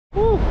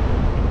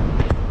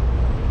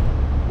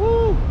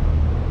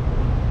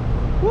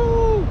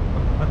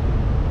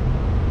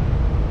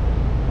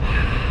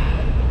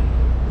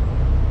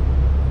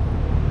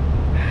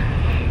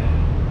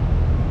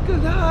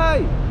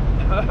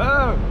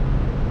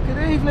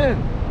evening,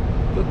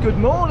 good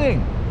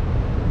morning.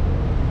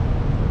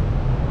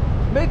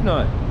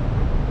 Midnight,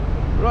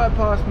 right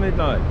past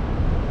midnight,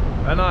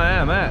 and I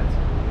am at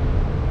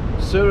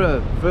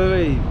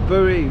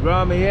Suraburi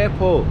Rami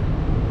Airport,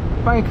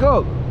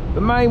 Bangkok,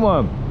 the main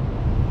one.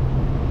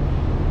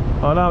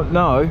 I don't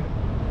know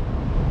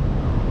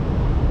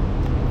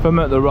if I'm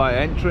at the right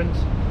entrance.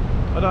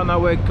 I don't know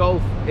where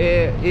Gulf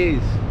Air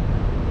is.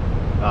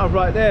 Oh,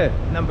 right there,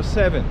 number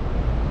 7.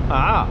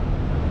 Ah,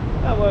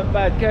 that weren't a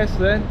bad guess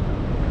then.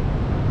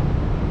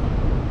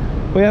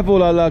 We have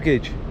all our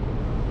luggage.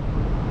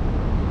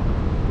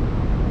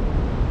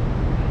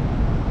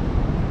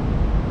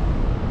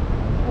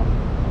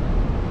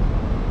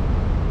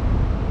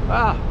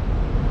 Ah,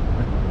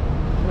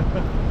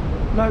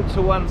 note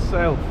to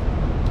oneself.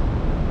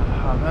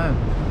 Oh man,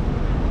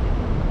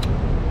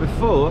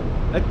 before,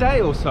 a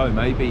day or so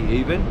maybe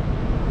even,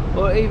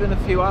 or even a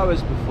few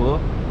hours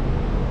before,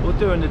 or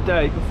during the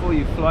day before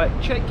you flight,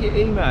 check your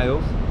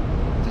emails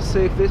to see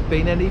if there's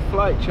been any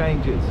flight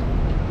changes.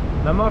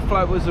 Now my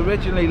flight was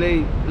originally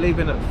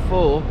leaving at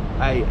 4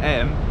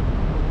 AM.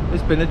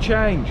 There's been a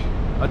change.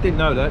 I didn't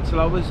know that till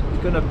I was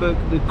going to book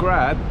the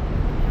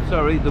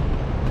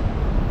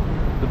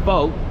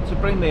Bolt to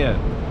bring me a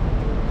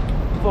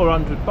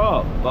 400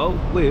 baht Bolt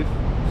with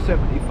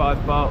 75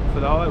 baht for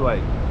the highway.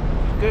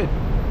 It's good.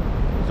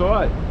 It's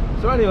alright.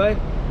 So anyway,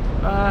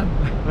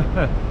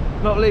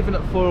 not leaving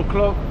at 4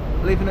 o'clock,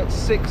 leaving at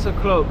 6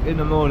 o'clock in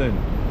the morning.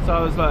 So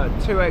I was like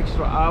 2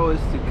 extra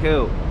hours to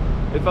kill.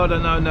 If I'd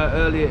have known that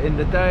earlier in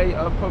the day,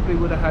 I probably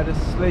would have had a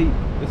sleep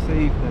this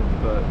evening,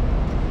 but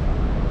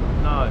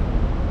no.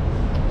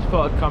 Just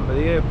thought I'd come to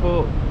the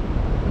airport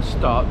and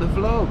start the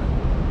vlog.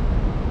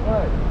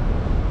 Right.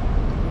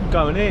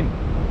 Going in.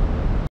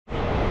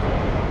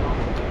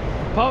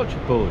 Departure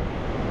board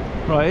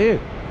right here.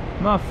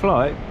 My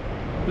flight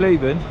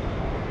leaving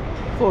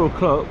 4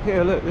 o'clock.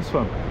 Here, look, this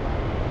one.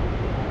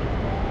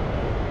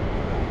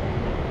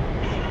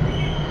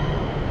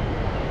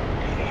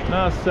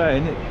 Now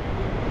saying it,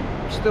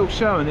 still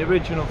showing the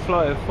original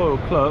flight at 4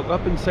 o'clock.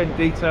 I've been sent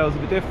details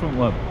of a different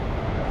one.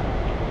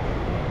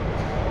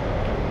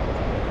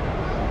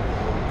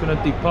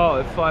 Gonna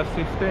depart at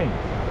 5:15.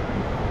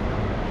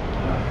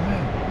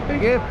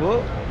 Big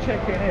airport,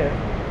 check in here.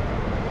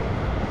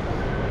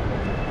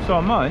 So I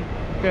might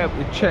be able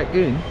to check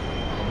in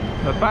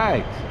my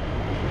bags.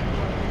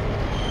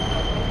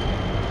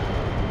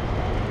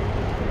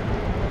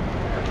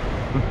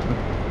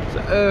 It's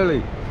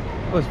early.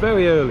 Well, it's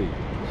very early.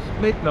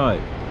 It's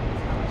midnight.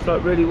 It's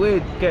like really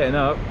weird getting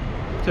up,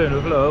 doing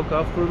a vlog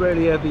after a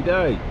really heavy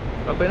day.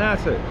 I've been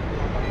at it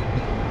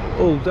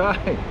all day.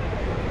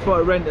 That's what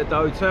I rented the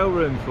hotel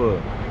room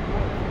for.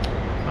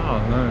 Oh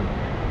no.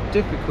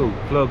 Difficult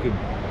vlogging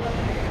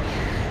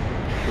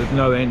with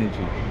no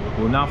energy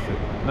or nothing,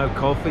 no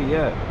coffee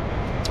yet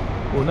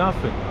or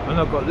nothing, and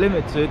I've got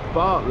limited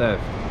baht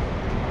left,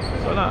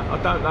 so I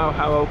don't know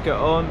how I'll get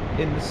on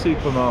in the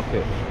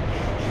supermarket.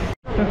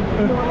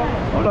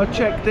 When I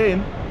checked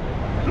in,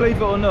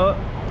 believe it or not,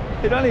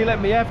 it only let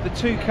me have the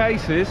 2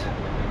 cases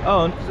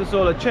on because that's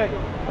all I checked.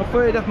 I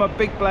thought I'd have my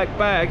big black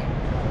bag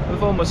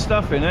with all my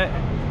stuff in it,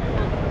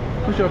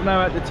 which I've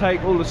now had to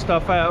take all the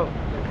stuff out.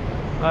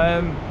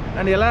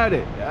 And he allowed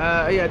it.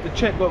 He had to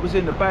check what was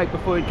in the bag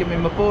before he'd give me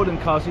my boarding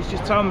pass. He's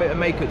just told me to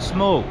make it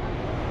small.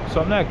 So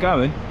I'm now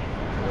going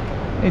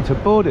into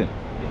boarding.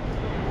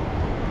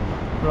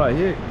 Right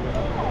here.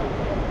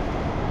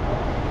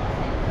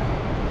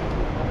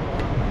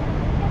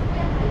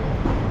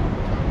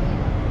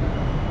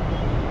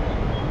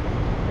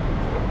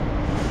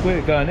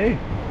 We're going here.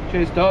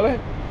 Cheers, darling.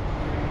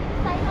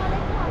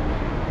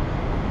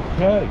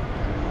 Okay.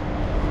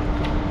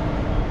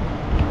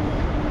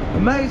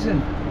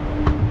 Amazing.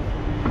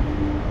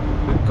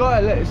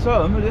 Gotta let us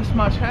on with this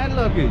much hand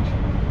luggage.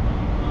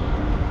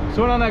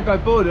 So when I now go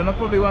boarding, I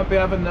probably won't be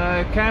having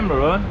the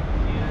camera on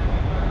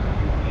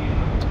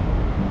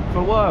for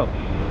a while.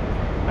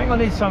 I think I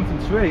need something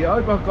to eat. I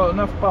hope I've got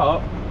enough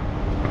baht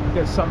to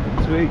get something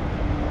to eat.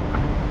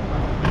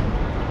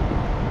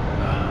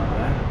 Oh,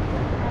 man.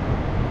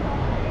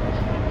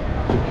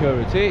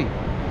 Security.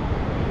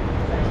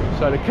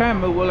 So the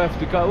camera will have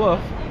to go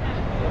off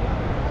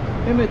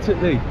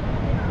immediately.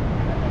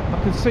 I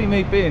can see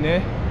me being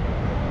here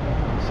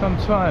some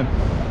time.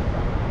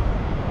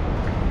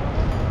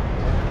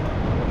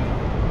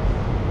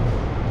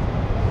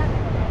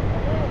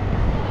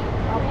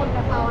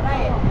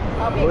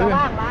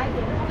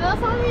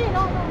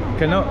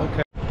 Cannot,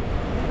 okay.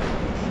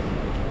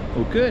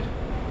 All good.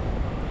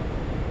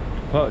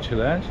 Departure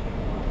lounge.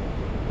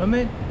 I'm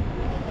in.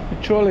 The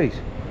trolleys.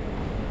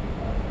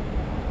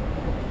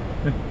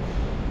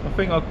 I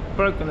think I've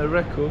broken the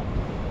record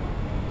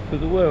for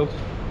the world.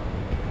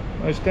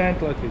 Most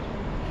hand luggage.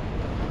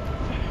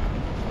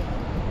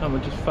 And we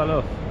just fell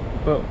off.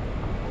 But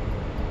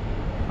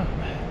oh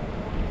man,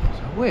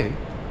 so weird.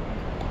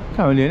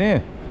 Going in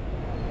here.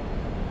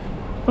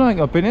 I think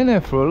I've been in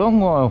there for a long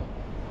while.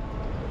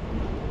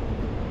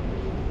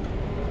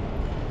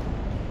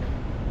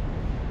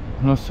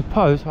 And I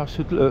suppose I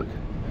should look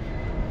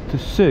to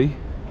see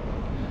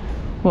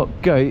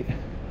What gate?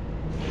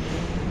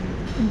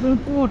 I'm going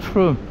to board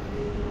from.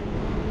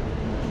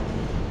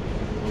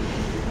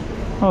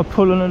 Oh,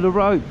 pulling on the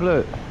rope,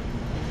 look.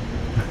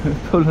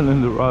 Pulling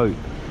on the rope.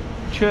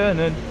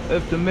 Churning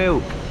of the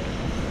milk.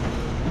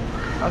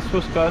 That's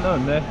what's going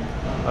on there,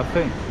 I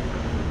think.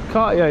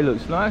 Cartier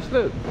looks nice,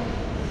 look.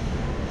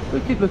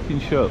 Wicked looking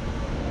shop.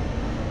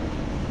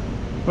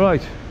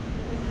 Right.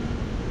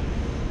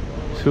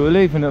 So we're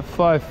leaving at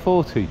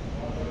 5:40.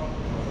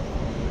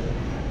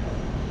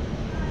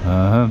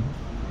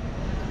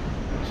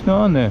 It's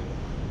not on there.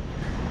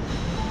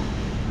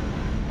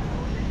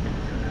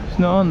 It's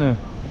not on there.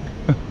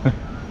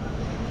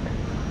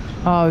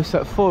 Oh, it's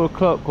that 4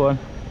 o'clock one.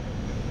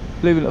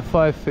 Leaving at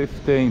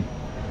 5:15.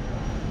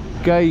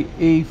 Gate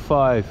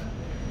E5.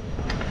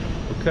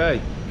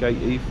 Okay, gate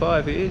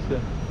E5 it is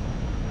then.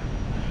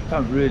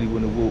 Don't really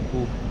want to walk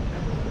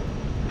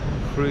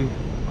through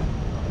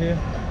here.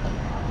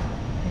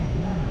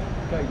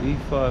 Gate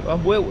E5.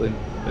 I'm wilting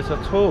as I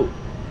talk.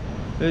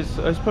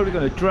 It's probably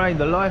going to drain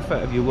the life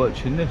out of you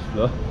watching this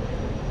vlog.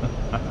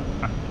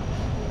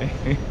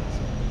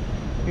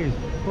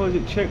 What is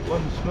it? Check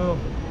one small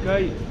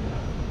gate.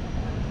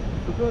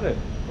 Forgot it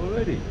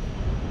already.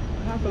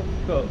 I have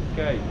forgot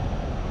gate.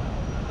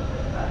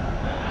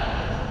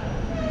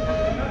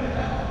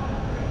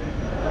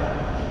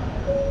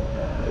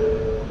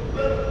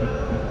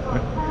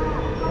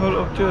 Well,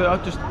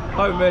 I'm just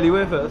home really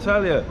with it. I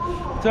tell you,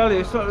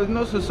 it's not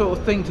the sort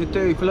of thing to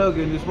do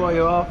vlogging just while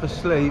you're half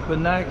asleep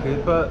and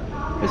knackered, but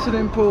it's an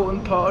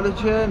important part of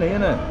the journey,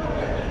 isn't it?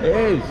 It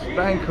is.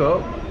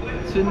 Bangkok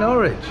to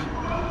Norwich.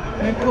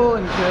 An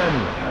important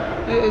journey.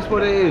 It is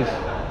what it is.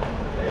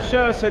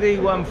 Sure, I said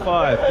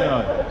E15, didn't I?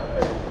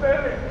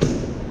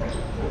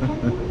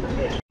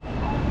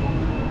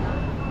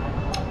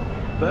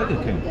 Burger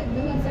King.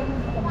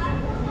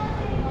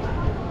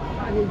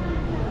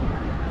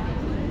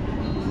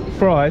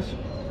 Fries,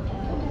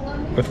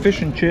 a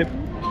fish and chip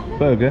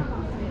burger,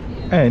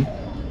 and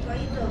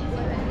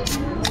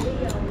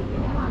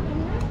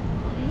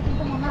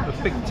a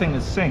big thing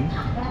of sing.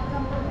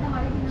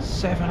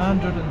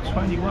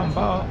 721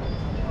 baht.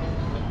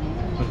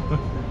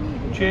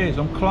 Cheers,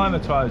 I'm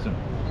climatising.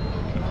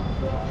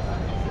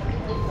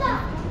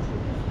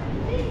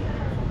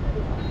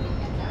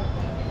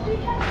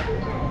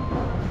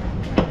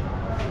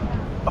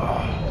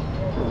 Oh,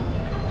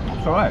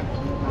 it's alright.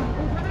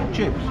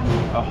 Chips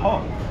are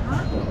hot.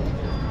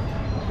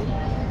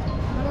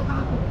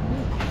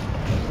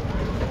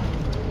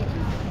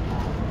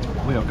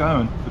 We are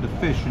going for the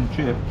fish and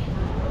chip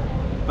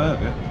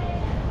burger.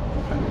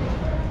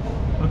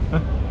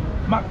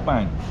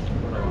 Mukbang.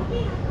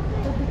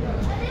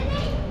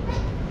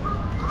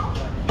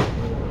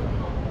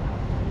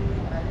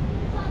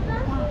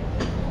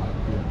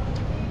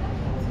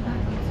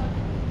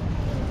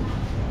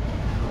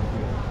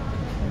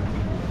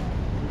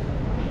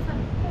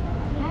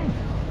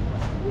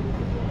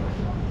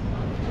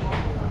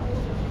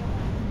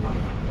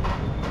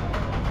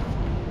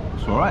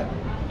 It's alright.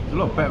 It's a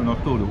lot better than I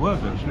thought it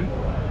was actually.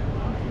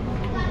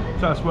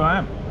 So that's where I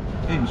am.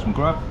 Eating some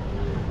grub.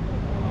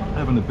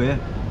 Having a beer.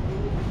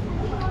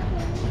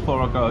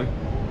 Before I go.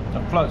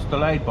 That flight's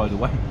delayed by the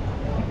way.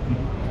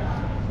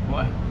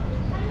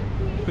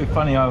 It's a bit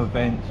funny how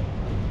events.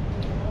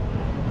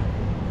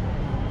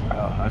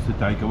 Oh, as the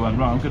day go on.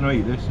 Right, I'm going to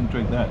eat this and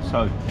drink that.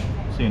 So,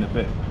 see you in a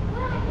bit.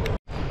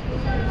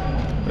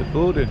 We're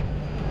boarded.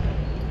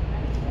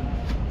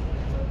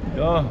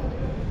 Oh,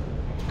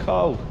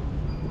 cold.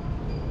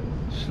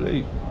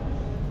 Sleep.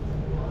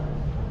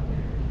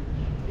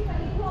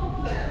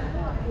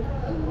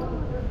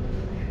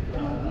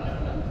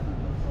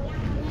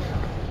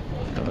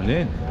 Going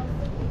in.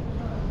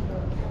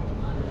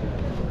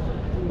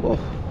 Oh.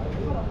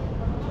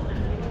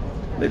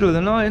 Middle of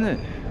the night, isn't it?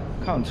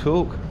 Can't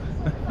talk.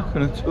 Not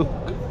gonna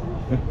talk.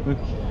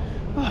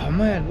 Oh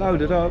man,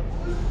 loaded up.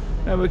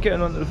 Now we're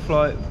getting onto the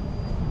flight.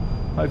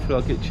 Hopefully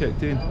I'll get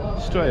checked in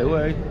straight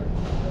away.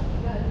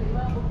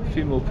 A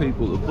few more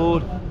people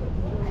aboard.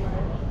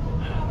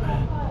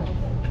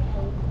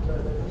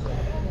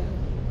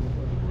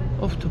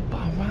 Off to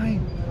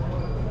Bahrain.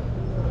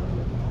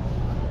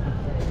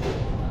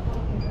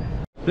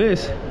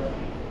 This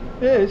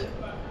is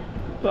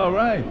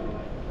Bahrain.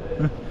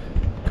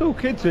 Cool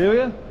kids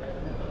area.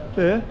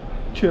 There,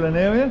 chilling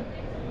area.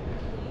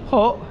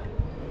 Hot,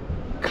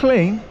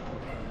 clean.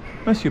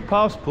 That's your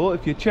passport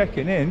if you're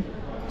checking in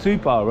to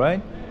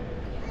Bahrain.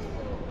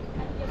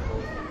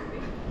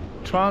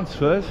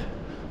 Transfers.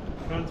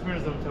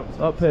 Transfers on top.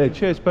 Up here.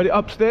 Cheers, buddy.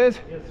 Upstairs?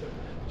 Yes, sir.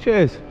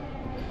 Cheers.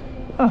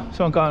 Oh,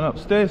 so I'm going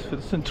upstairs for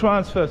some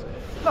transfers.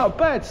 Not a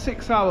bad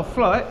 6-hour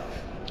flight.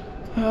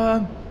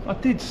 I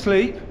did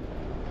sleep.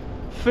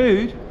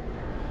 Food.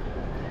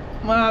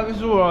 Well, it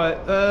was alright.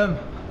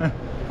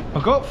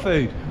 I got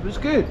food. It was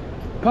good.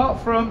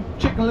 Apart from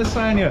chicken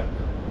lasagna.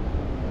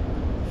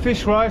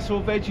 Fish rice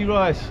or veggie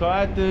rice. So I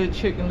had the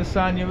chicken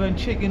lasagna, and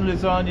chicken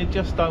lasagna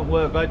just don't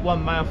work. I had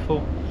one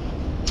mouthful.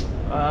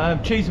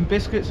 Cheese and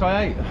biscuits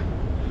I ate.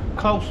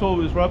 Coleslaw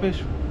was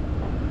rubbish.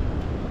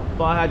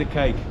 But I had a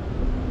cake.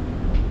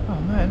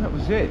 man, that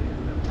was it.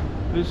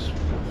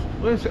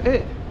 Where's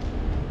it?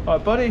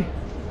 Alright, buddy.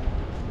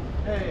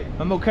 Hey.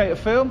 I'm okay to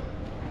film?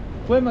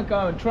 Where am I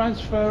going?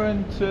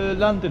 Transferring to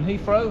London,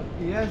 Heathrow?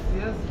 Yes,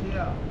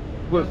 here.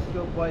 Well, Let's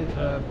go by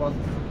bus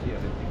here.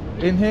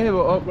 in here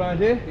or up round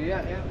here?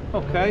 Yeah.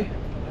 Okay.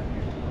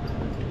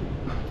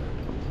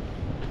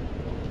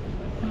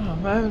 Oh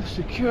man,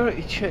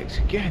 security checks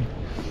again.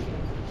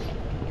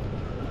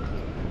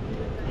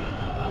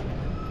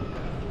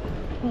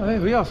 Well,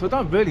 there we are. So I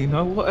don't really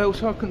know what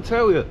else I can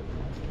tell you.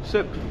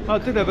 Except I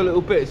did have a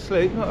little bit of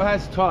sleep, not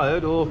as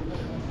tired, or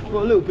got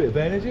a little bit of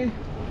energy.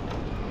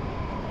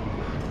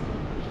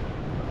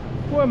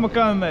 Where am I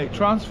going, mate?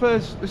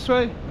 Transfers this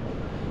way?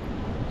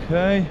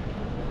 Okay.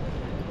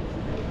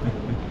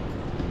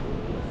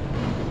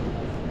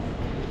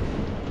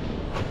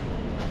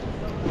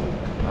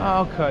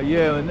 Okay,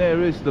 yeah, and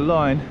there is the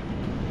line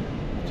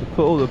to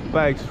put all the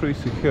bags through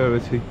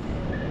security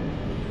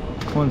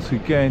once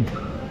again.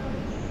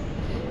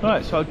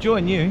 Right, so I'll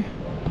join you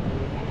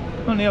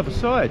on the other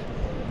side.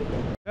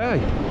 Okay,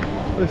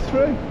 we're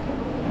through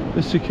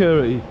the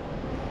security.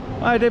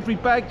 I had every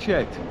bag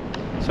checked,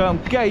 so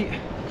I'm gate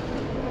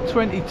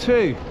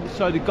 22,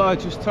 so the guy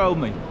just told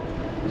me.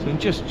 So I'm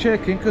just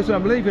checking because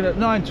I'm leaving at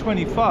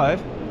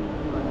 9:25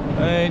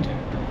 and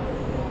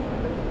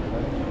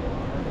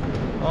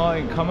I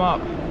ain't come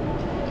up.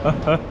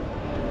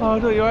 Oh,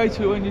 don't you hate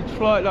it when your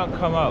flight don't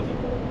come up?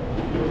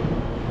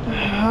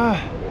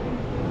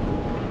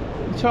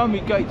 He told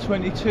me gate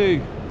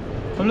 22.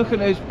 I'm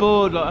looking at his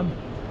board like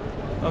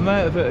I'm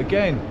out of it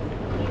again.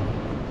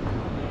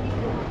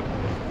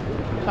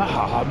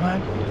 Ah,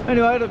 man.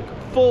 Anyway, I had a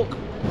fork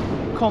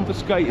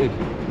confiscated.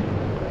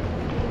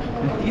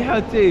 Yeah, I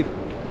did.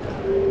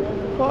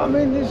 But I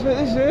mean, this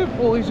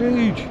airport is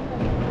huge.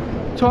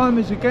 Time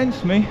is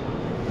against me.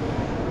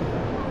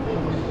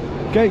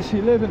 Gates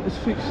 11 to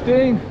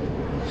 16,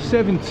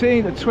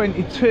 17 to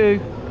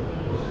 22.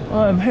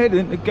 I am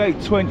heading to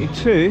gate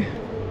 22.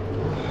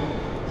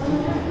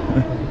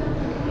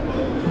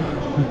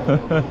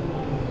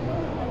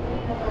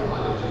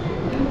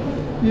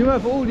 You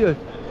have all your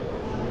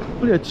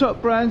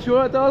top brands. You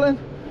alright, darling?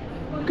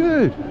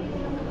 Good.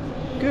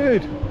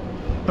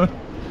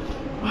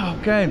 Oh,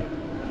 again,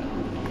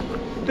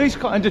 these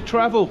kind of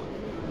travel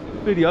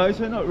videos,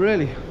 they're not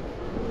really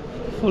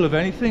full of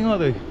anything, are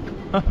they?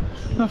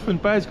 Nothing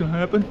bad's gonna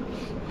happen,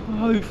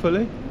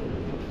 hopefully.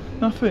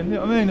 Nothing, you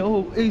know what I mean?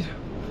 All is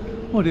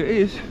what it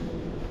is.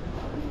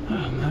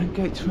 Oh man,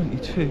 gate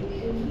 22.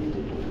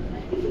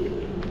 I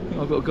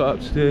think I've got to go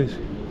upstairs.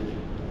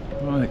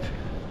 Right.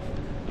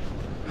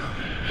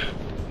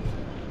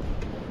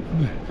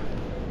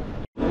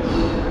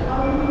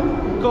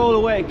 Go all the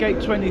way at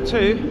gate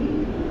 22.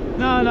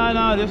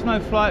 No, there's no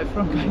flight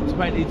from gate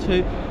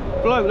 22.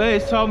 Bloke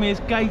there's told me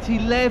it's gate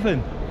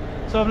 11.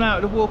 So I'm now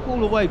to walk all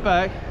the way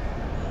back,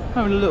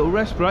 having a little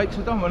rest break,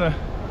 because I don't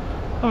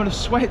want to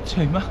sweat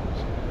too much.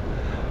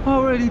 I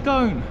really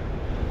don't.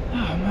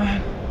 Oh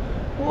man,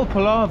 what a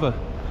palaver.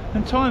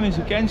 And time is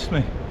against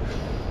me.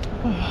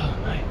 Oh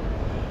mate.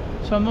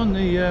 So I'm on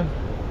the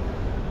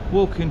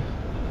walking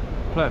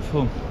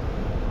platform.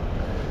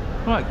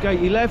 Right,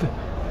 gate 11.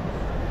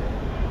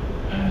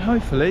 And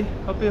hopefully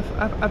I'll be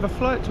have a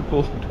flight to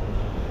board.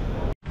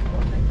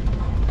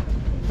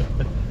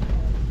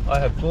 I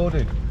have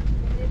boarded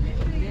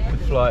the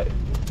flight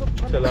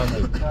to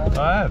London.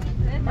 I have.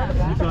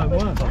 It's like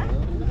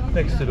one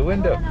next to the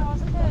window.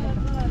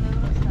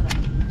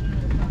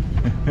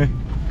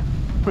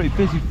 Pretty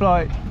busy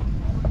flight.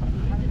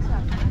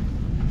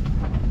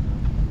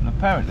 And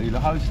apparently the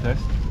hostess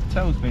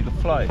tells me the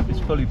flight is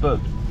fully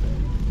booked.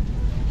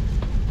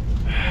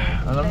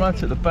 And I'm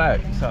right at the back,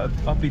 so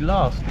I'll be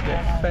last to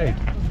get fed.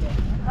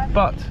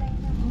 But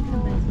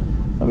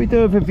let me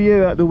do a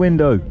view out the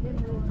window.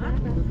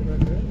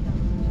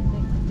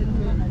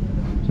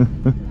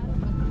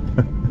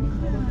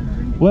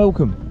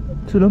 Welcome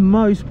to the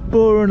most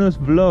boringest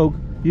vlog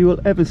you will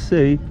ever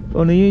see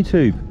on the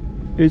YouTube.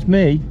 It's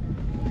me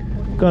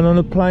going on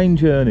a plane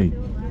journey.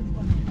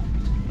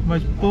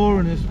 Most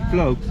boringest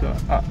vlogs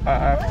I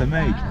have to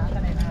make.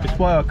 It's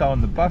why I go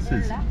on the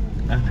buses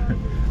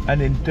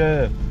and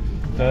endure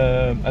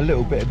a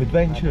little bit of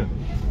adventure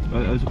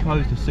as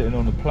opposed to sitting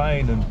on a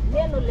plane and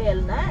oh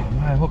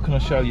man, what can I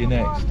show you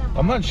next?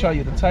 I might show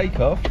you the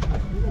takeoff,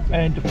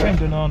 and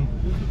depending on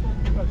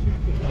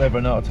whether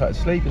or not I take a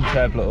sleeping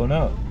tablet or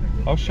not,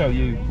 I'll show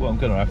you what I'm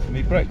going to have for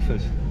me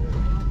breakfast.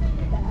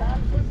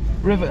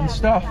 Riveting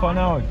stuff, I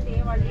know,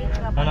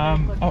 and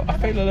I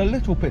feel a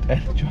little bit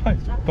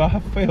energized, but I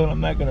feel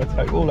I'm not going to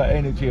take all that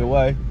energy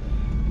away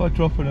by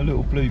dropping a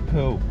little blue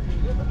pill,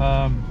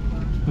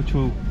 which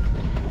will,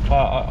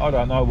 I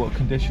don't know what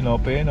condition I'll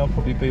be in. I'll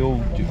probably be all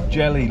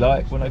jelly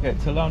like when I get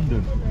to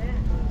London.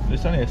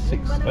 It's only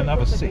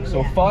another 6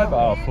 or 5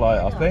 hour flight,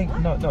 I think.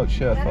 Not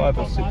sure, 5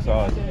 or 6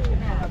 hours.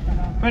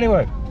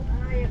 Anyway,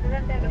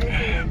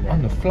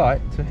 on the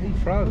flight to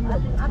Heathrow.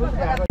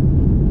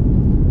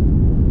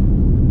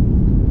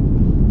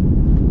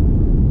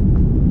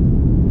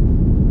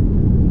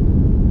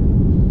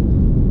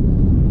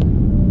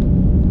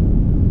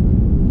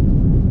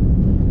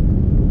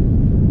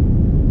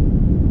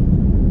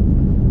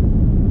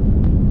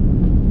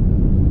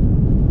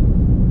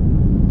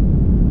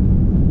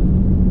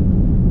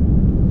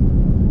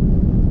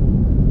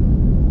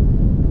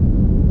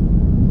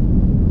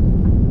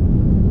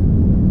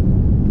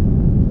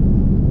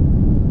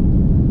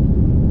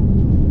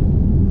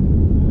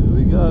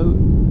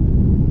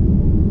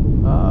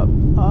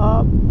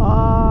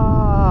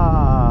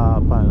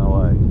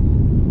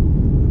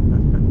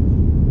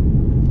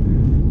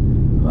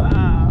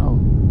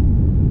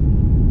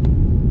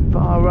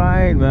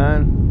 Bahrain,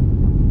 man.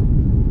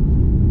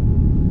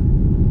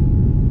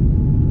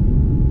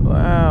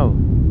 Wow.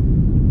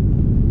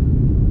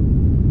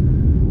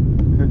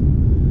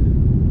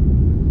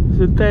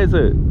 It's a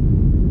desert.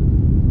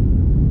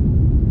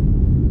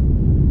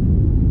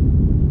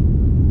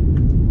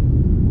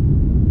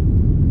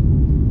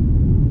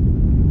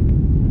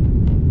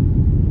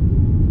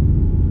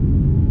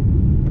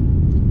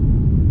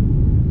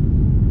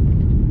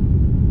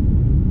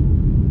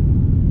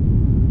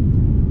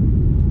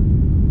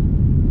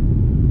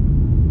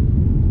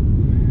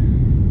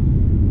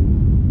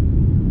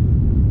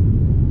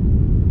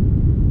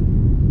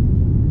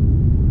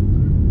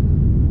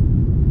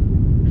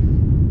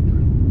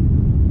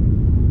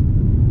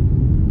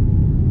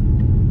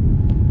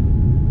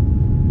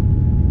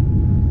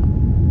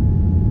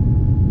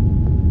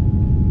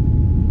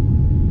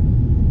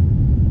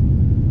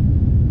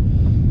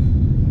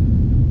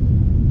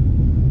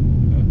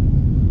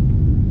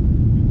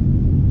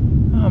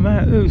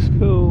 Man, it was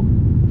cool.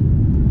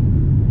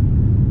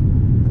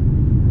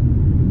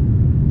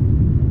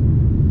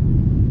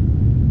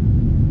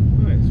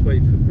 Right, let's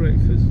wait for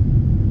breakfast.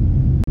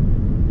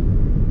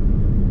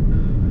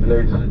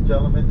 Ladies and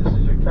gentlemen, this is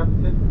your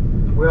captain.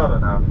 We are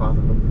on our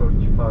final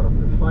approach part of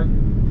the flight.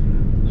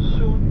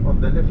 Soon on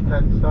the left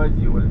hand side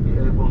you will be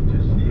able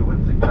to see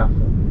Windsor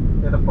Castle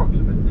in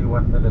approximately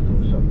 1 minute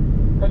or so.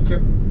 Thank you.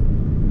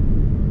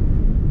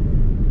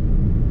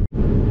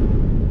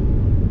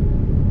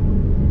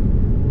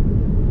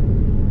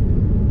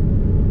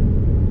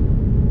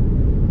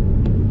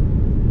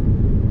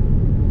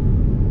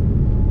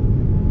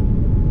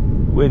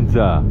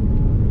 Windsor.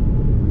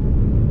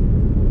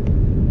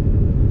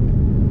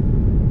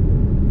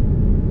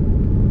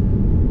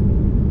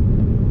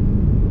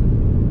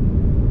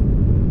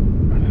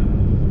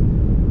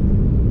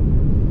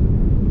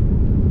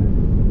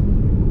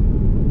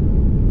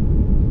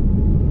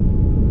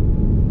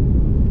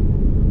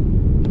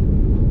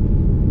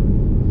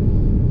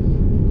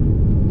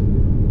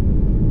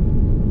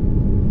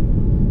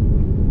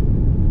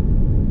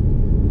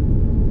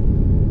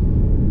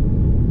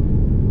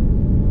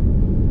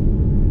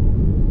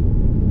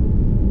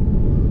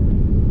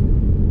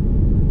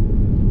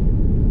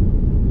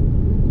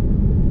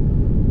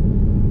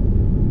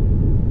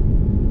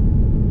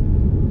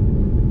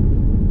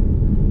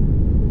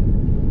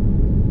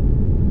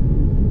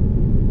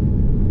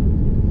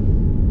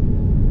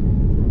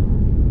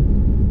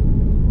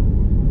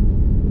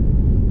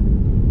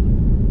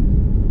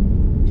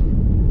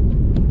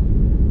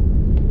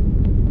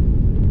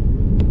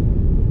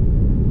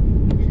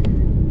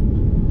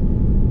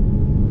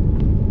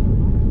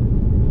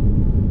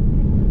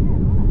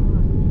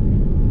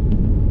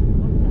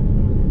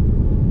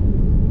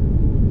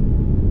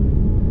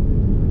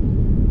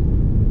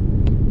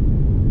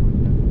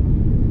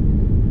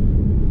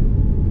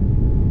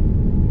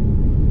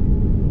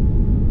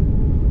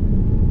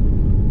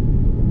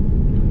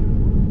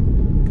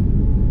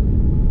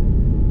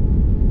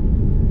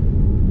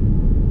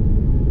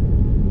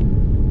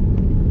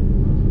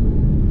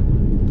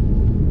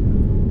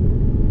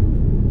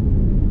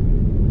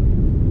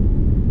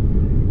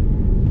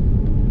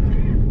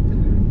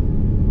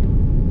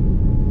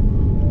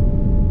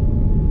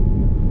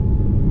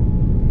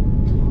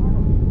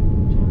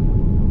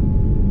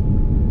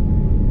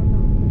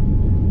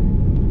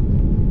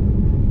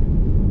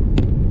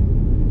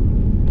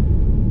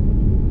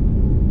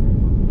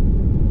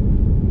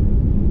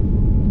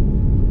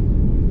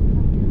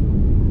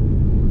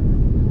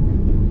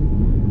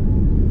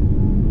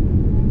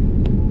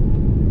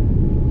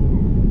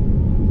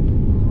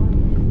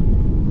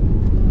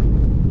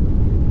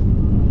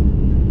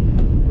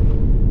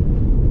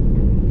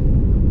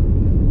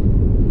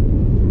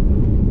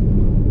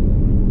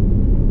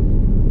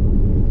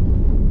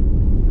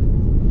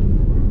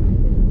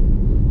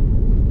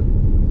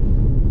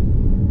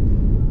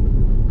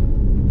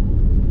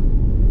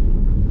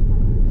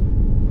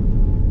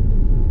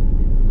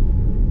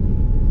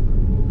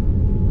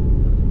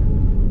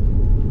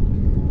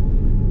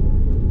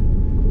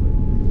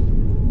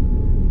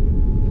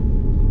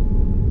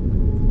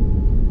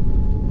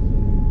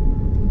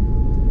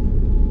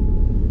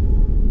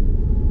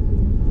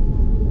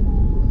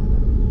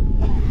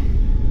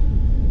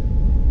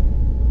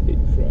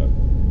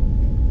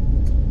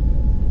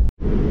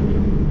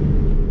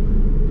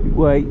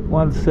 Wait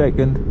 1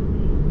 second,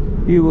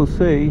 you will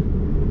see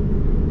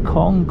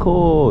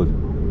Concorde.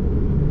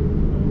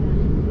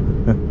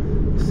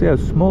 See how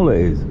small it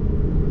is?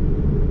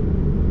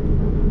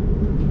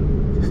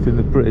 Just in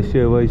the British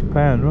Airways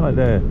pound right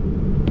there.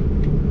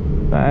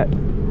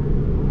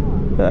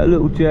 That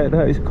little jet,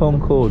 that is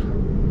Concorde.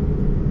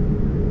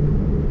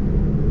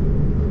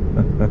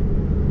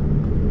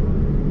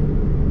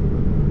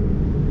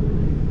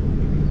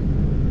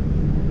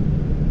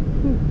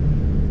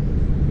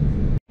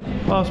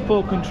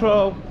 Passport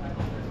control.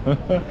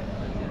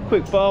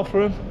 Quick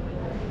bathroom.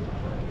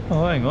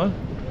 Oh, hang on.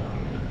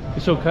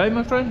 It's okay,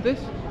 my friend, this?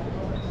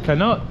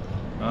 Cannot?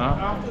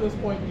 After this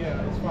point,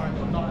 yeah, it's fine,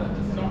 but not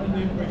in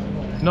the immigration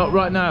hall. Not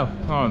right now.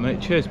 Alright,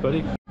 mate. Cheers,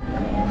 buddy.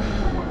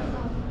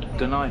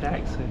 denied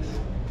access.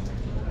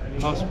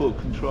 Passport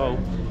control.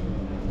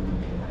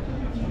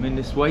 I'm in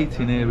this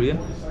waiting area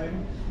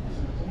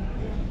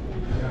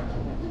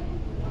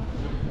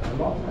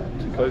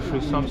to go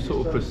through some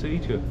sort of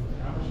procedure.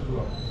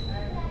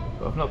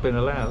 But I've not been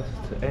allowed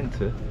to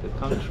enter the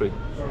country.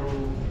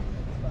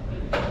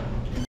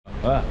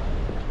 Ah.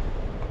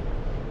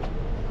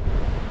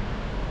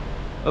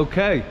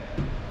 Okay.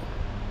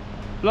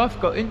 Life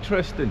got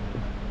interesting.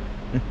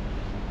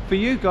 For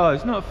you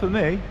guys, not for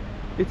me.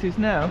 It is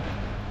now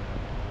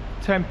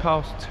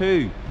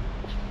 2:10.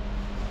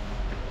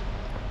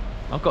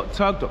 I got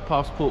tugged at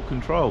passport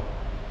control.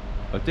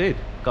 I did.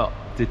 Got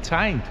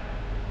detained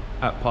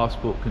at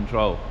passport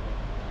control.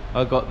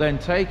 I got then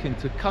taken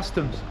to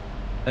customs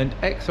and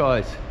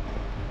excise,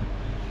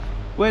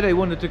 where they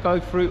wanted to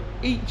go through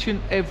each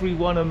and every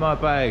one of my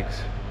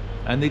bags.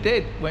 And they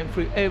did. Went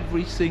through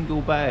every single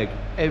bag,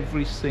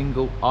 every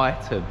single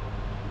item.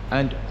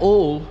 And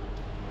all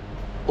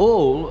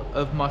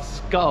of my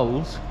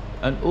skulls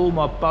and all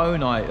my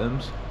bone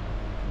items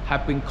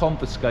have been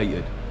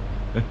confiscated.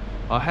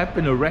 I have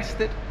been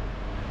arrested.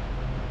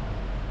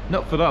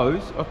 Not for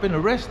those. I've been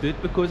arrested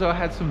because I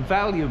had some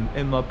Valium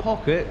in my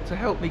pocket to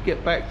help me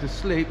get back to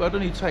sleep. I'd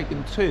only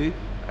taken 2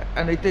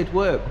 and it did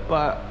work,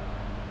 but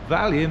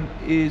Valium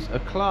is a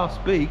Class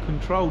B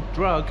controlled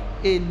drug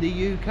in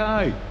the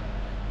UK.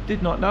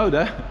 Did not know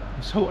that.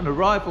 So on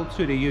arrival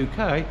to the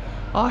UK,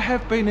 I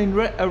have been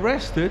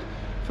arrested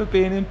for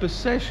being in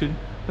possession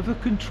of a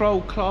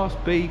controlled Class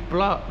B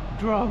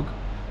drug,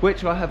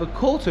 which I have a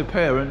court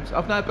appearance.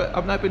 I've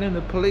now been in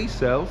the police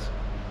cells,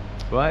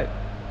 right?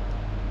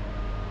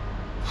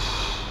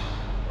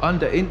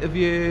 Under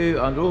interview,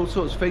 under all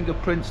sorts of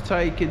fingerprints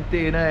taken,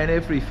 DNA and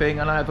everything,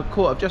 and I have a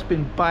court. I've just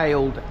been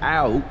bailed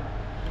out.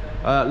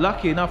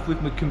 Lucky enough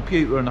with my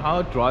computer and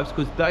hard drives,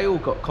 because they all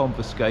got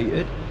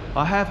confiscated.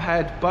 I have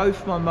had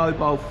both my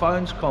mobile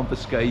phones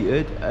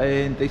confiscated,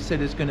 and they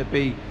said it's going to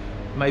be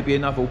maybe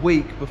another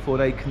week before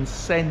they can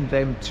send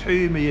them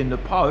to me in the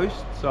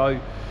post. So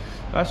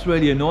that's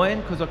really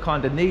annoying, because I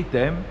kind of need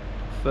them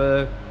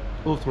for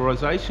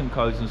authorization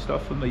codes and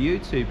stuff for my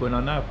YouTube when I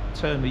now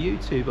turn my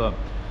YouTube on.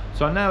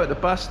 So I'm now at the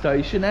bus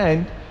station,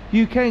 and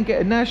you can get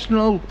a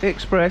National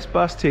Express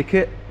bus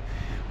ticket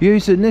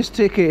using this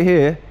ticket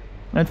here,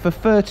 and for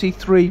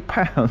 £33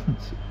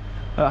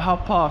 at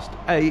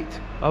 8:30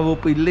 I will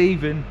be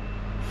leaving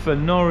for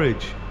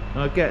Norwich.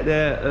 I get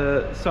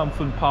there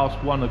something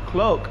past 1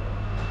 o'clock.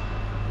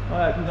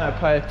 I have to now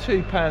pay a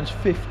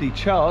 £2.50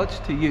 charge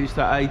to use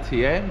the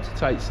ATM to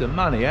take some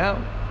money out.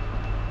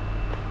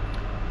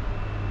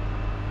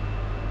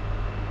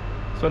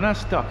 So I'm now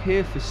stuck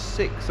here for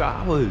 6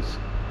 hours.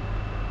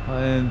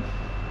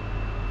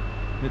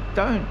 It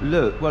don't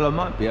look, well, I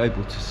might be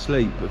able to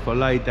sleep. If I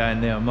lay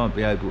down there, I might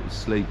be able to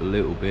sleep a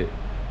little bit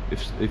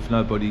if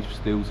nobody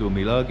steals all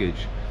my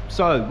luggage.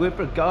 So with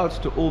regards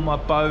to all my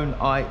bone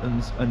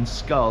items and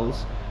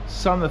skulls,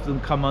 some of them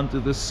come under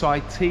the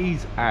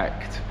CITES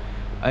Act,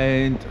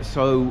 and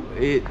so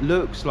it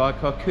looks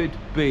like I could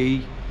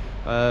be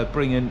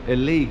bringing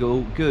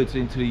illegal goods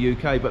into the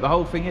UK. But the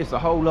whole thing is, the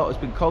whole lot has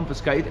been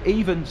confiscated.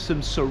 Even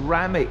some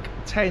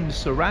 10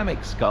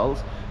 ceramic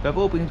skulls, they've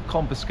all been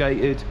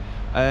confiscated,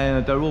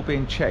 and they're all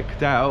being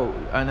checked out,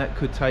 and it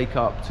could take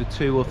up to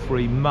 2 or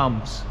 3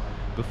 months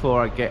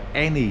before I get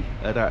any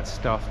of that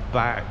stuff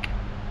back.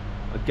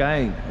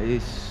 Again,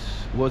 it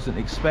wasn't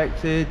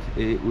expected.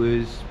 It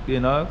was, you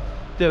know,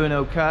 doing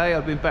okay.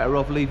 I've been better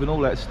off leaving all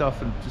that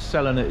stuff and just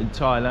selling it in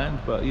Thailand,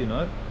 but you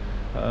know,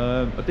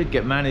 I did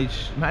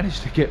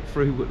managed to get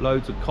through with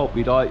loads of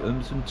copied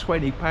items and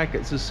 20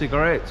 packets of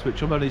cigarettes,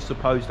 which I'm only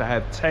supposed to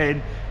have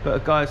 10,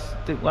 but guys,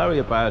 didn't worry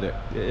about it.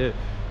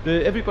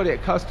 Everybody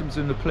at customs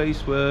and the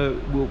police were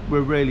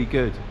really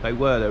good.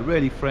 They're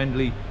really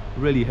friendly,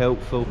 really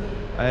helpful,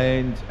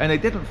 and they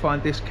didn't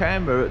find this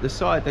camera at the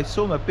side. They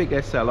saw my big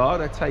SLR.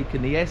 They're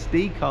taking the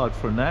SD card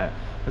from that.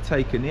 They're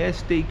taking the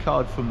SD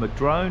card from the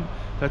drone.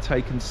 They're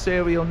taking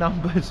serial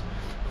numbers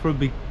from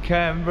the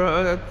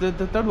camera.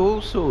 They've done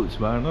all sorts,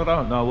 man. I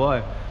don't know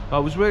why. I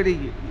was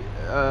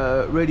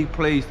really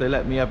pleased they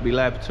let me have my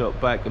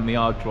laptop back and my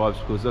hard drives,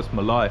 because that's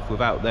my life.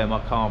 Without them, I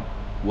can't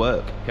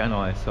work, can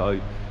I? So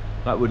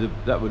that would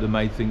have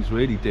made things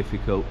really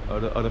difficult.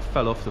 I'd have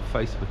fell off the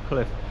face of a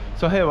cliff.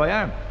 So here I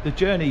am. The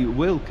journey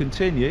will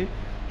continue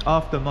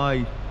after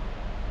my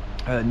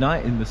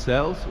night in the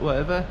cells,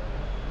 whatever.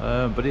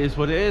 But it is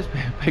what it is.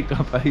 Being picked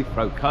up at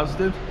Heathrow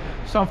Customs,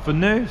 something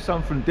new,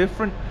 something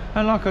different,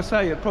 and like I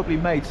say, it probably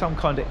made some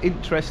kind of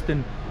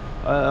interesting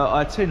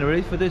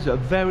itinerary for this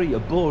very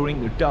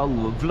boring, dull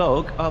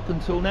vlog up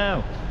until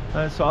now.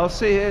 So I'll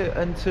see you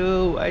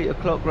until 8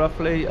 o'clock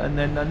roughly, and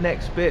then the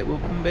next bit will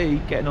be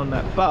getting on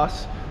that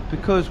bus,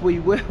 because we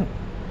will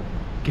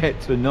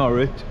get to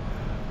Norwich.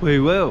 We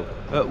will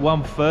at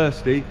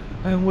 1:30,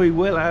 and we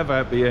will have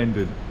happy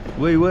ending.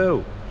 We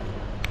will.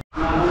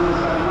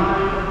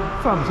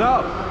 Thumbs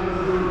up.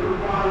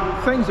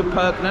 Things are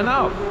perking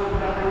up.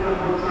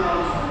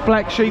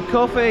 Black Sheep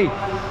Coffee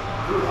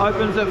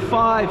opens at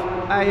 5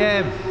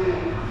 AM.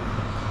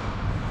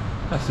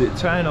 That's it,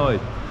 Tannoy.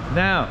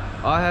 Now,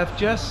 I have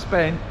just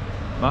spent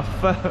my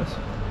first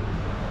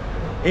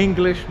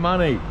English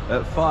money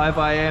at 5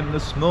 AM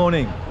this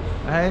morning,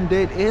 and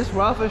it is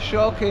rather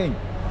shocking.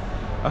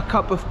 A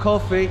cup of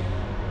coffee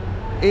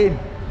in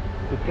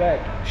the Black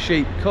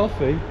Sheep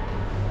Coffee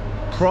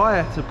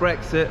prior to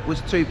Brexit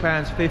was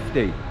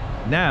 £2.50.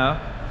 Now,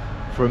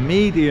 for a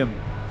medium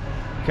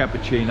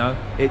cappuccino,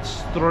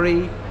 it's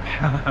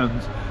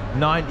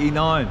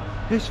 £3.99.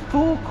 It's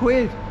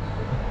 £4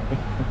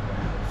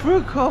 for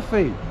a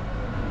coffee.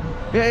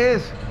 It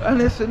is,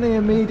 and it's only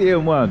a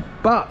medium one.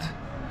 But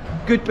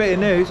good bit of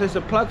news, there's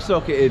a plug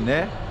socket in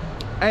there,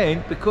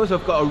 and because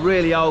I've got a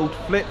really old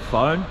flip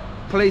phone,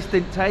 police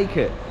didn't take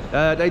it.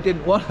 They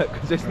didn't want it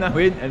because there's no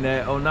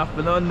internet or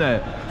nothing on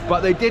there,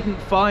 but they didn't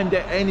find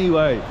it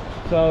anyway.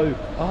 So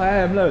I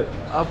am, look,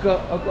 I've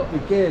got the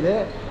gear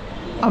there.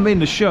 I'm in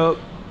the shop.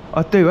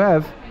 I do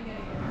have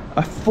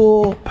a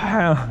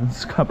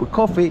 £4 cup of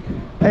coffee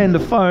and the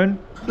phone.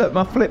 Look,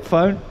 my flip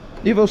phone.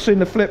 You've all seen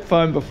the flip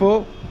phone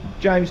before.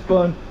 James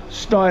Bond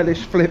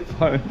stylish flip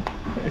phone.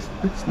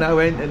 There's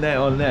no internet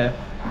on there.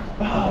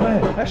 Oh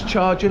man, that's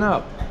charging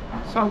up.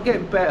 So I'm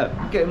getting better,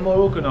 getting more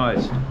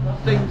organised.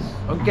 Things,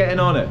 I'm getting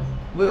on it.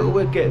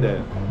 We'll get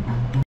there.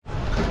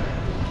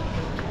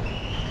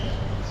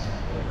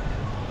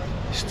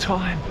 It's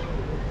time.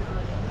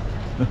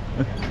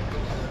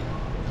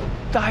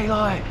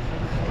 Daylight.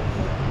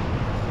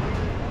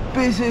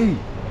 Busy.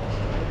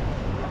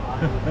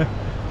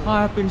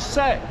 I have been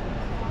sat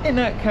in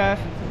that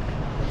cafe,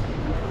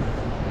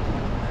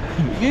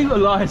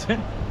 utilising,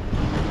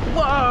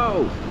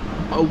 whoa,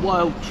 a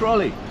wild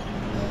trolley,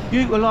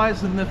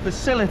 utilising the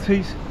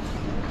facilities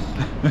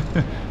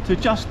to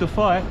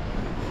justify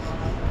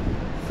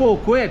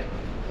 £4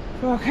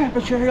 for a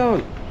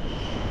cappuccino.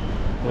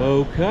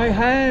 Okay,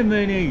 how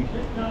many?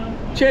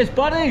 Cheers,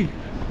 buddy.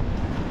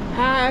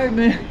 How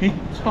many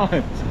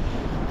times?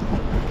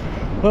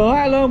 Well,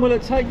 how long will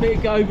it take me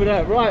to go over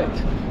that? Right,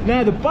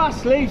 now the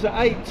bus leaves at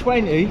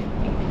 8:20,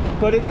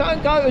 but it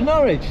don't go to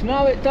Norwich.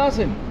 No, it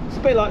doesn't. It's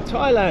a bit like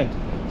Thailand,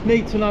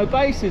 need to know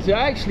basis. It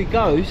actually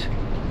goes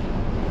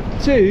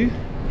to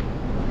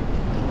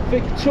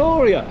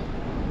Victoria.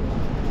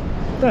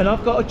 Then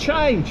I've got to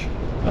change.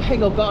 I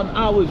think I've got an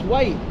hour's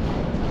wait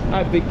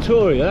at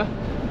Victoria,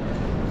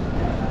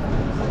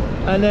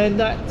 and then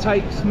that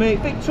takes me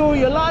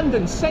Victoria,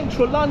 London,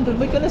 central London.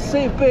 We're going to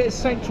see a bit of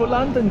central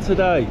London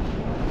today.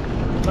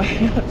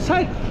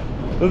 Say,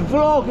 the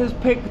vlog has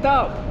picked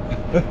up.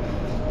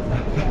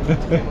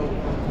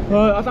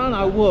 Right, I don't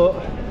know what.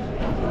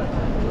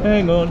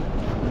 Hang on.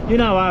 You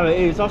know how it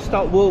is. I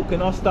start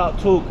walking, I start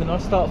talking, I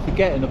start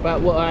forgetting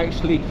about what I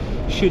actually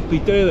should be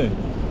doing.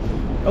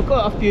 I've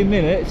got a few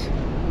minutes.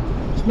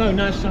 There's no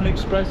National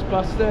Express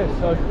bus there,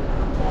 so.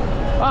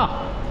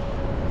 Ah!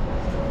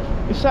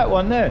 It's that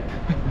one there.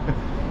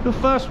 The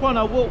first one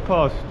I walked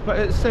past, but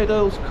it said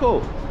Earl's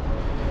Court.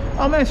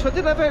 Oh man, so I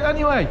did have it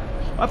anyway.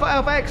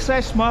 I've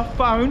accessed my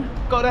phone,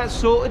 got that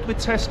sorted with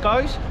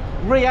Tesco's,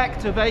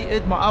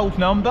 reactivated my old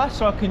number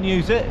so I can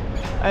use it,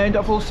 and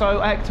I've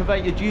also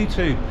activated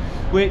YouTube,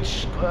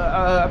 which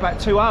about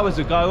 2 hours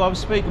ago I was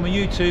speaking with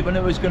YouTube and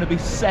it was going to be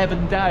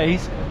 7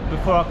 days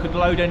before I could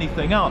load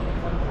anything up.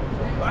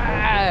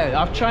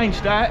 I've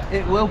changed that.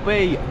 It will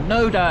be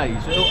no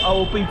days. I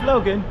will be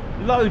vlogging,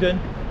 loading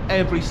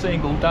every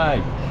single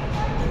day.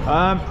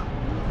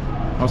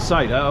 I'll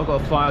say that I've got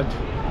to find,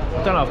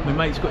 I don't know if my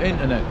mate's got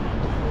internet,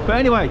 but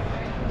anyway,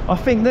 I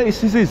think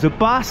this is a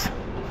bus.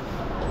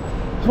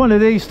 It's one of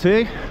these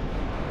two,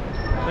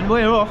 and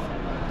we're off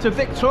to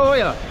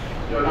Victoria.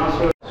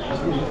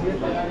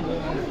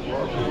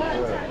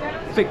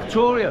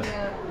 Victoria.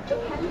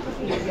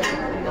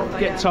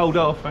 Get told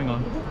off, hang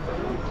on.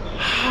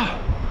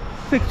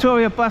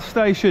 Victoria bus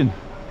station.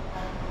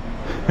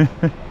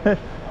 And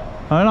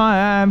I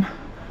am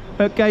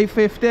at gate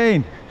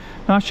 15.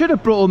 Now I should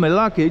have brought all my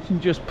luggage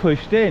and just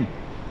pushed in,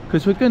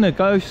 because we're going to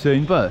go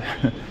soon, but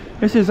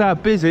this is how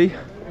busy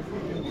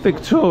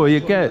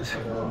Victoria gets.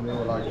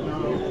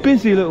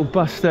 Busy little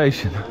bus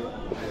station.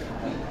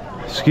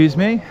 Excuse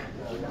me.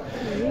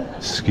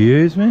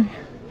 Excuse me.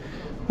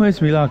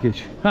 Where's my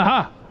luggage?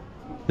 Haha!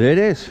 There it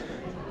is.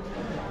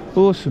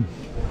 Awesome.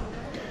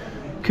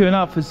 Queuing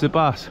up for the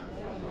bus.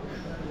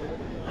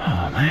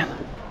 Oh man.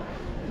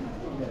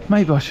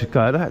 Maybe I should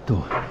go at that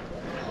door.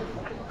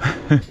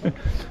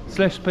 It's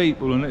less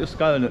people and it's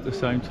going at the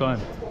same time.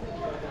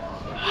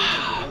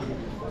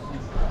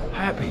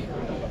 Happy.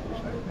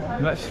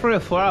 That's 3 or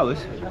 4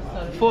 hours.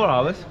 4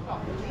 hours.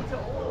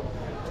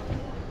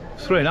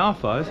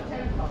 3.5 hours.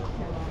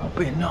 I'll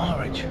be in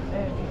Norwich.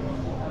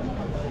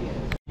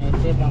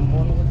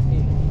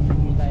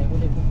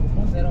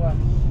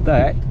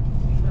 That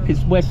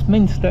is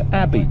Westminster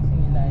Abbey.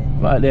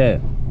 Right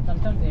there.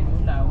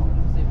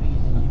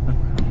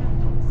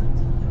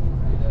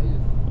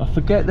 I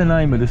forget the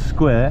name of the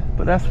square,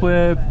 but that's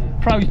where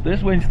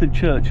there's Winston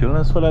Churchill,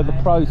 that's where they had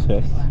the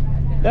protests.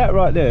 That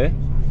right there,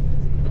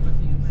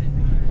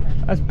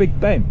 that's Big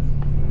Ben.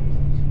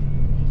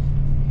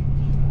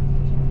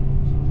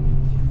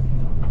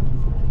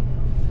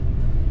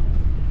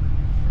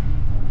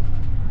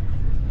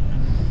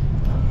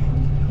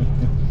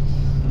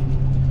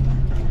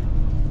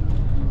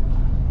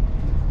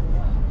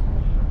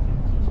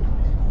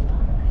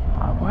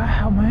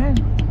 man.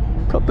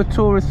 Proper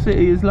tourist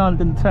city is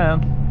London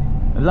town.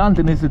 And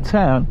London is a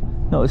town,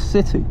 not a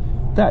city.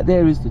 That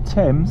there is the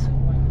Thames.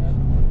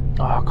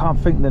 Oh, I can't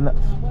think the... I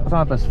don't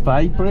know if that's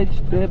Fay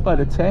Bridge there by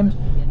the Thames.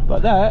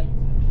 But that...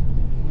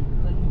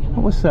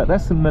 What's that?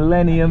 That's the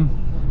Millennium...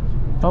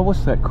 Oh,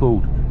 what's that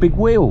called? Big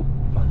Wheel.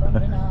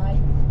 London Eye.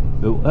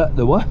 The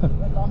what? The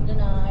London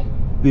Eye.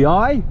 The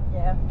Eye?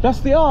 Yeah. That's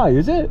the Eye,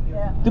 is it?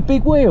 Yeah. The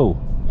Big Wheel?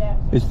 Yeah.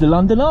 It's the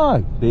London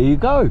Eye. There you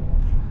go.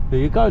 There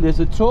you go. There's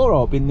a tour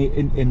op in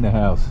the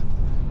house.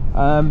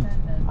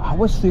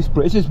 What's this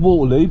bridge? Is this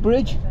Waterloo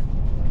Bridge?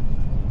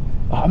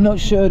 I'm not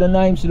sure the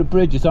names of the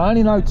bridges. I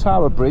only know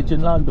Tower Bridge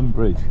and London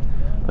Bridge.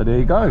 But there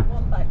you go.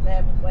 One back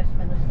there was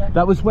Westminster.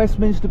 That was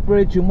Westminster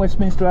Bridge and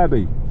Westminster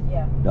Abbey.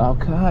 Yeah.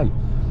 Okay.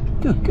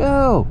 Good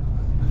girl.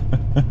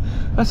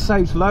 That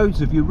saves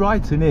loads of you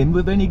writing in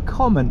with any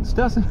comments,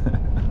 doesn't it?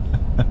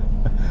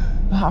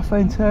 Ah,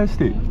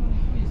 fantastic.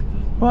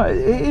 Right,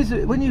 it is,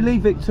 when you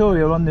leave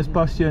Victoria on this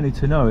bus journey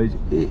to Norwich,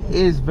 it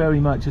is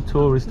very much a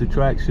tourist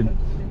attraction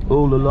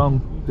all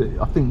along.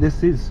 I think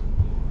this is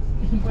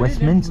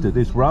Westminster,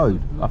 this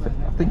road. I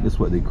think that's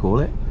what they call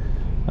it.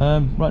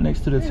 Right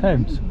next to the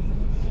Thames.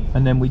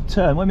 And then we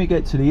turn, when we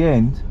get to the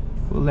end,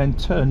 we'll then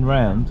turn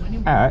round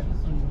at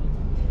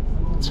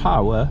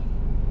Tower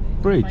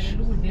Bridge.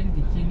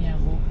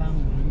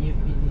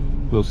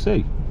 We'll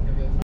see.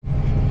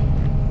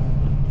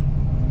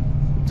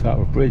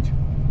 Tower Bridge.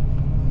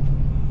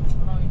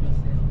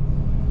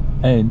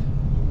 And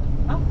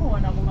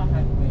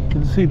you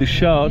can see the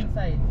Shard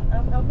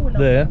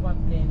there,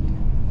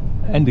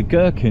 and the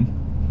Gherkin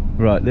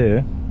right there,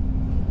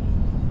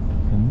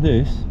 and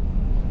this,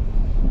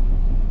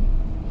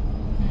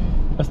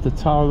 that's the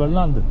Tower of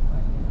London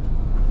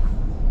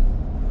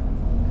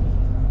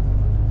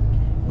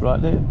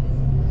right there.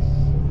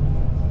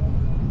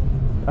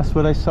 That's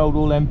where they sold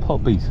all them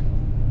poppies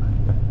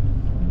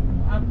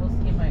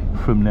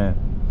from there.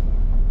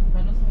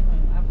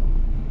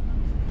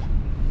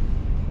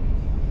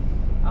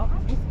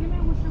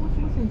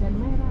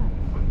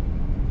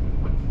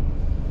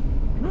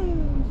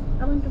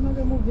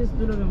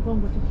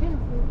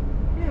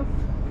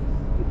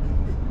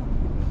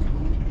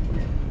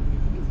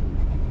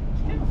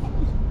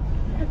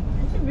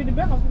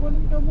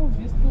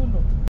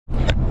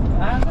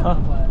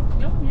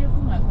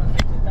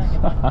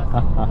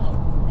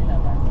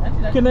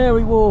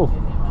 Canary Wharf.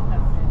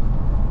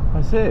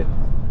 That's it.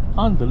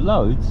 Under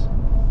loads,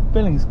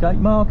 Billingsgate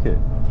Market.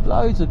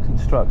 Loads of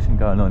construction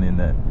going on in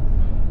there.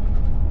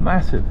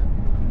 Massive.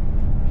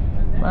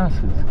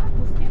 Massive.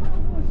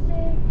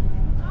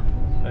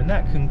 And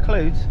that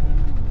concludes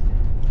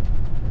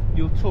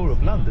your tour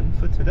of London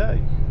for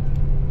today.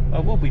 I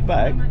will be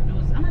back,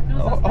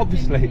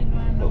 obviously,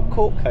 a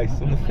court case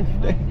on the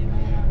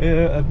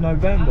 15th of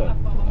November.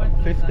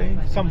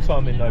 15th?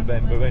 Sometime in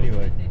November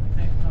anyway.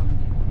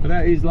 But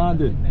that is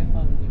London.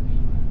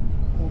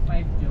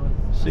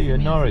 See you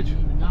in Norwich.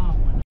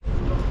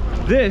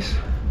 This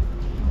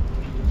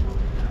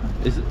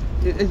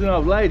is an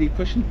old lady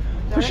pushing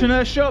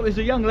her shop. Is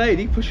a young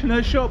lady pushing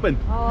her shopping.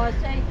 Oh, I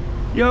see.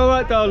 You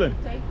alright, darling?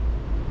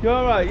 You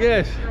alright?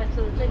 Yes.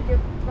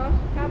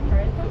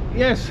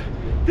 Yes.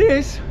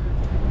 This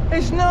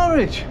is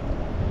Norwich.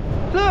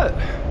 Look.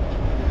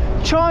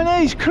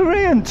 Chinese,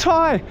 Korean,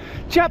 Thai,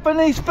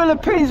 Japanese,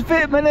 Philippines,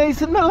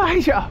 Vietnamese and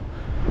Malaysia.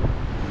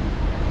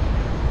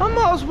 I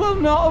might as well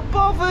not have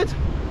bothered.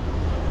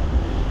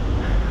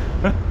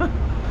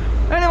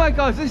 Anyway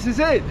guys, this is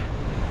it.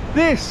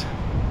 This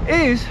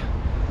is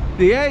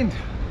the end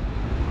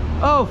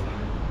of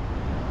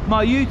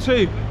my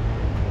YouTube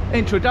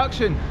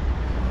introduction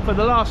for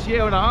the last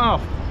year and a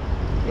half.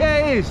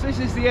 Yeah, it is. This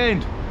is the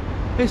end.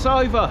 It's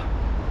over.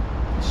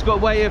 Just got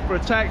to wait here for a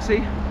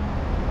taxi,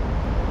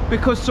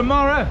 because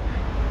tomorrow,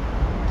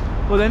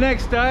 or the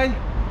next day,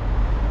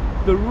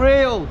 the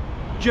real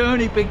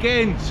journey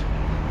begins.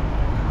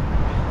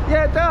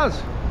 Yeah, it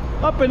does.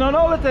 I've been on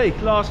holiday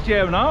last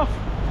year and a half.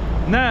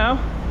 Now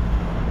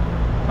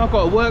I've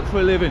got to work for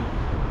a living,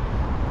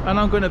 and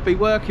I'm going to be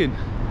working.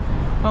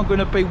 I'm going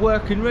to be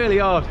working really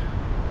hard.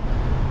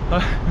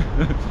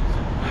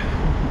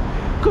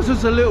 Because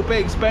it's a little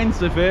bit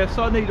expensive here,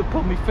 so I need to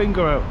put my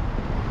finger out.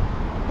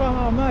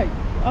 Oh mate,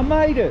 I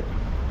made it.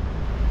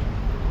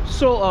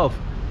 Sort of.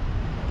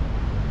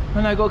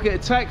 And I got to get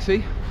a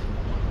taxi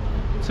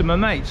to my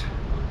mate.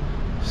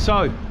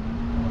 So,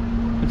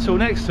 until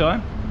next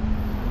time.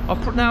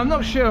 Now I'm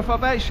not sure if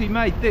I've actually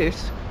made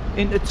this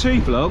into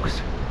 2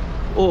 vlogs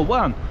or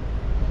 1.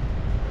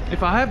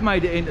 If I have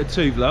made it into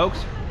 2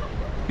 vlogs,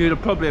 you'd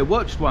have probably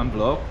watched 1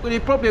 vlog, but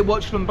you'd probably have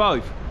watched them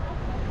both.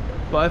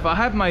 But if I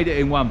have made it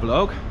in 1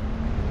 vlog,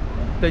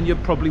 then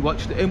you've probably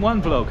watched it in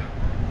 1 vlog.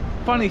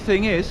 Funny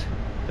thing is,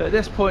 at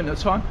this point in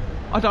time,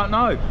 I don't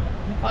know.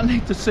 I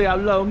need to see how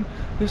long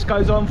this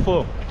goes on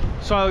for.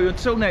 So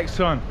until next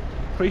time,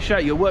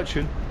 appreciate you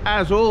watching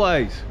as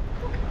always,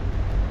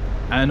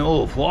 and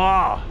au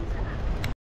revoir.